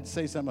finally I had to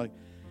say something like,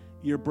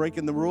 you're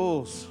breaking the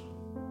rules.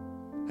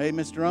 Hey,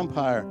 Mr.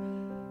 Umpire,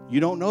 you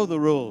don't know the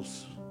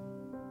rules.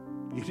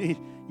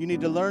 You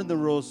need to learn the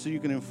rules so you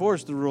can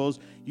enforce the rules.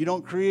 You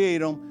don't create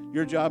them.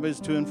 Your job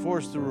is to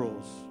enforce the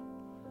rules.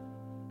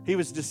 He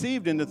was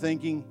deceived into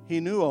thinking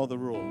he knew all the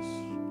rules.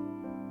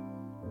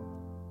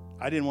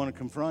 I didn't want to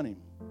confront him,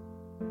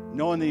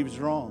 knowing that he was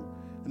wrong.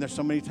 And there's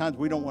so many times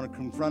we don't want to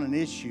confront an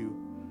issue.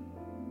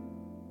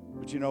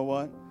 But you know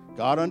what?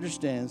 God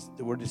understands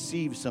that we're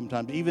deceived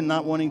sometimes, even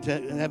not wanting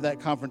to have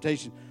that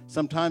confrontation.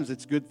 Sometimes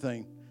it's a good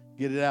thing.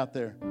 Get it out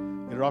there.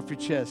 Get it off your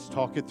chest.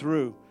 Talk it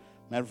through.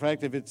 Matter of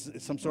fact, if it's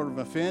some sort of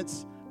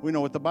offense, we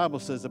know what the Bible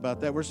says about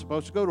that. We're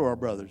supposed to go to our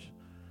brothers.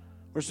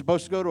 We're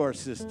supposed to go to our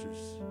sisters.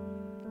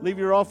 Leave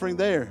your offering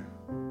there.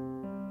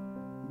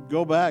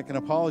 Go back and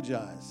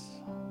apologize.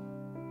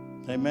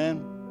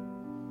 Amen.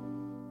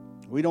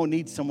 We don't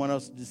need someone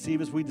else to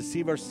deceive us. We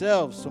deceive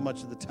ourselves so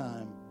much of the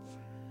time.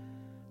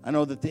 I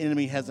know that the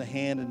enemy has a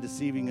hand in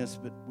deceiving us,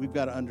 but we've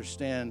got to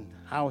understand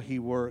how he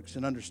works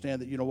and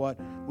understand that, you know what?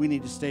 We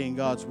need to stay in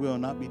God's will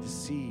and not be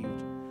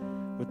deceived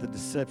with the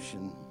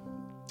deception,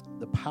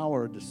 the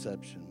power of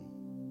deception.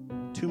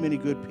 Too many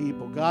good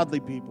people, godly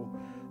people,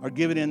 are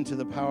giving in to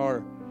the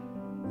power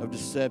of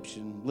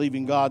deception,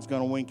 believing God's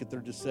going to wink at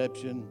their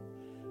deception,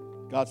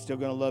 God's still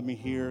going to love me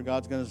here.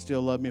 God's going to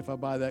still love me if I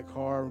buy that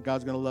car.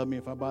 God's going to love me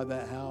if I buy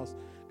that house.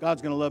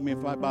 God's going to love me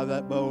if I buy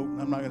that boat.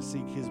 I'm not going to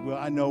seek his will.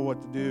 I know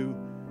what to do.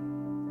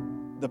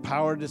 The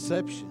power of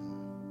deception.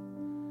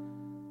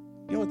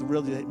 You know what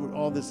really,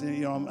 all this,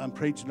 I'm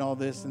preaching all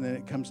this, and then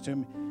it comes to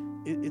me.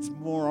 It's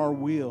more our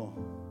will.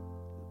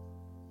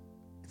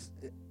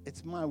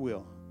 It's my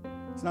will.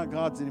 It's not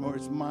God's anymore.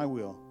 It's my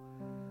will.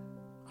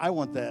 I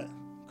want that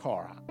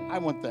car. I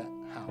want that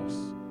house.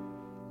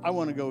 I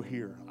want to go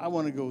here. I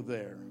want to go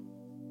there.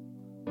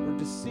 We're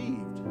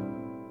deceived.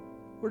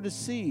 We're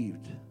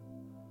deceived.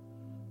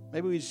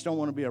 Maybe we just don't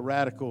want to be a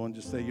radical and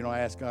just say, I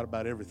ask God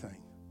about everything.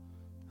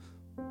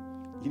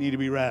 You need to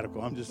be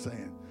radical. I'm just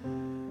saying.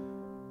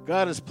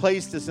 God has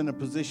placed us in a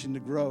position to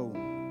grow.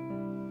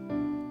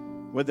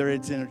 Whether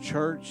it's in a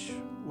church,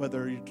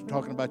 whether you're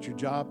talking about your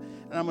job.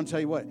 And I'm going to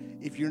tell you what,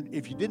 if you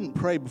didn't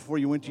pray before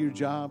you went to your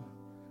job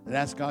and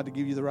ask God to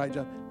give you the right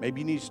job,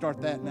 maybe you need to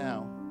start that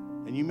now.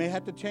 And you may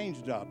have to change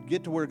the job,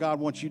 get to where God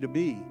wants you to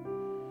be.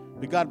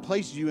 But God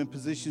places you in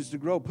positions to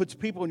grow, puts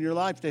people in your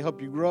life to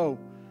help you grow.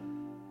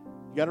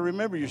 You got to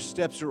remember your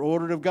steps are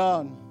ordered of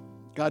God.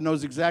 God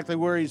knows exactly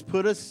where he's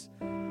put us,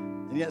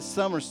 and yet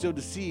some are still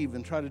deceived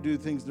and try to do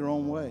things their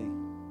own way.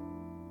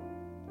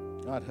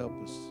 God help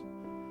us.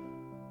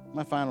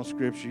 My final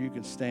scripture, you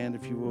can stand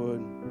if you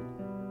would.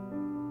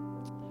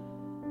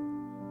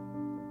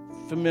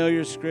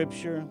 Familiar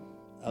scripture.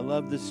 I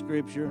love this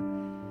scripture.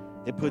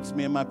 It puts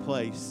me in my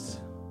place.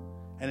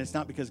 And it's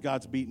not because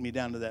God's beaten me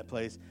down to that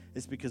place.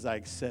 It's because I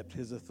accept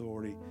his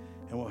authority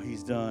and what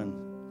he's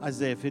done.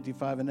 Isaiah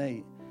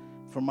 55:8.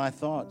 For my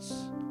thoughts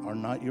are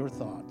not your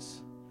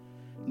thoughts,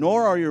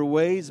 nor are your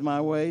ways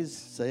my ways,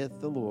 saith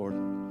the Lord.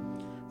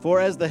 For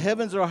as the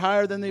heavens are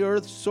higher than the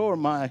earth, so are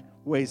my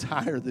ways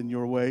higher than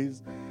your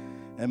ways,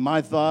 and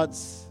my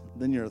thoughts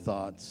than your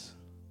thoughts.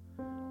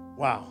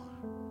 Wow.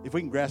 If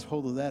we can grasp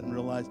hold of that and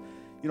realize,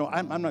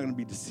 I'm not going to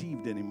be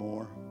deceived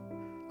anymore.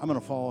 I'm going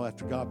to follow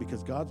after God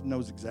because God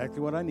knows exactly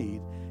what I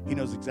need. He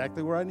knows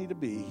exactly where I need to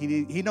be.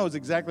 He knows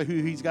exactly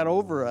who he's got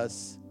over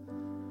us,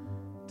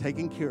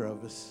 taking care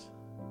of us,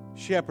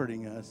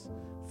 shepherding us,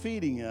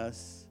 feeding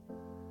us.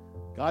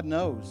 God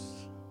knows.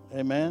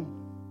 Amen.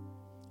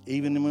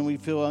 Even when we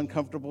feel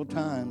uncomfortable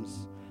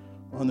times,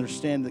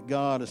 understand that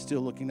God is still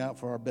looking out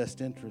for our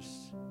best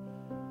interests.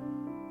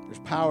 There's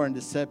power in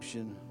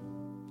deception,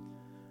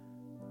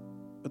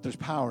 but there's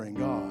power in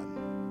God.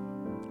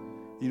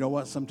 You know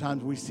what?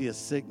 Sometimes we see a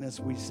sickness,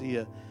 we see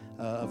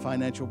a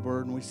financial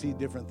burden, we see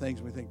different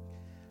things. We think,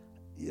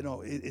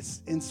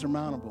 it's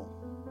insurmountable.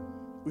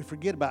 We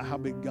forget about how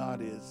big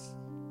God is.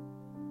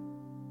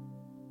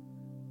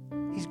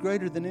 He's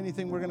greater than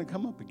anything we're going to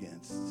come up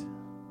against.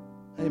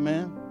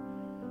 Amen.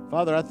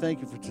 Father, I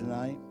thank you for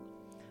tonight.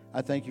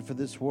 I thank you for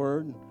this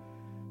word.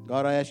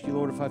 God, I ask you,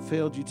 Lord, if I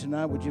failed you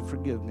tonight, would you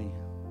forgive me?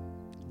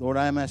 Lord,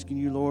 I am asking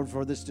you, Lord,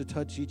 for this to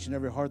touch each and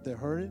every heart that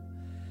heard it.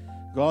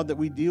 God, that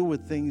we deal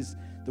with things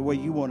the way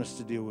you want us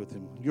to deal with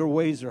them. Your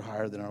ways are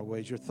higher than our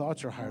ways. Your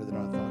thoughts are higher than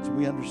our thoughts.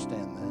 We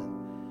understand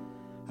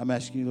that. I'm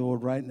asking you,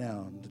 Lord, right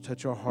now to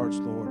touch our hearts,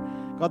 Lord.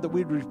 God, that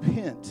we'd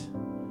repent,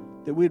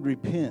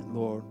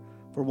 Lord,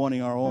 for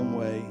wanting our own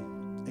way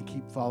and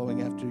keep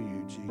following after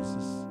you,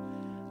 Jesus.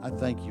 I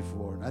thank you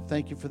for it. I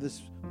thank you for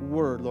this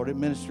word, Lord. It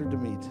ministered to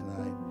me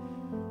tonight.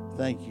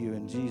 Thank you.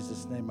 In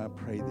Jesus' name I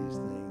pray these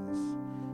things.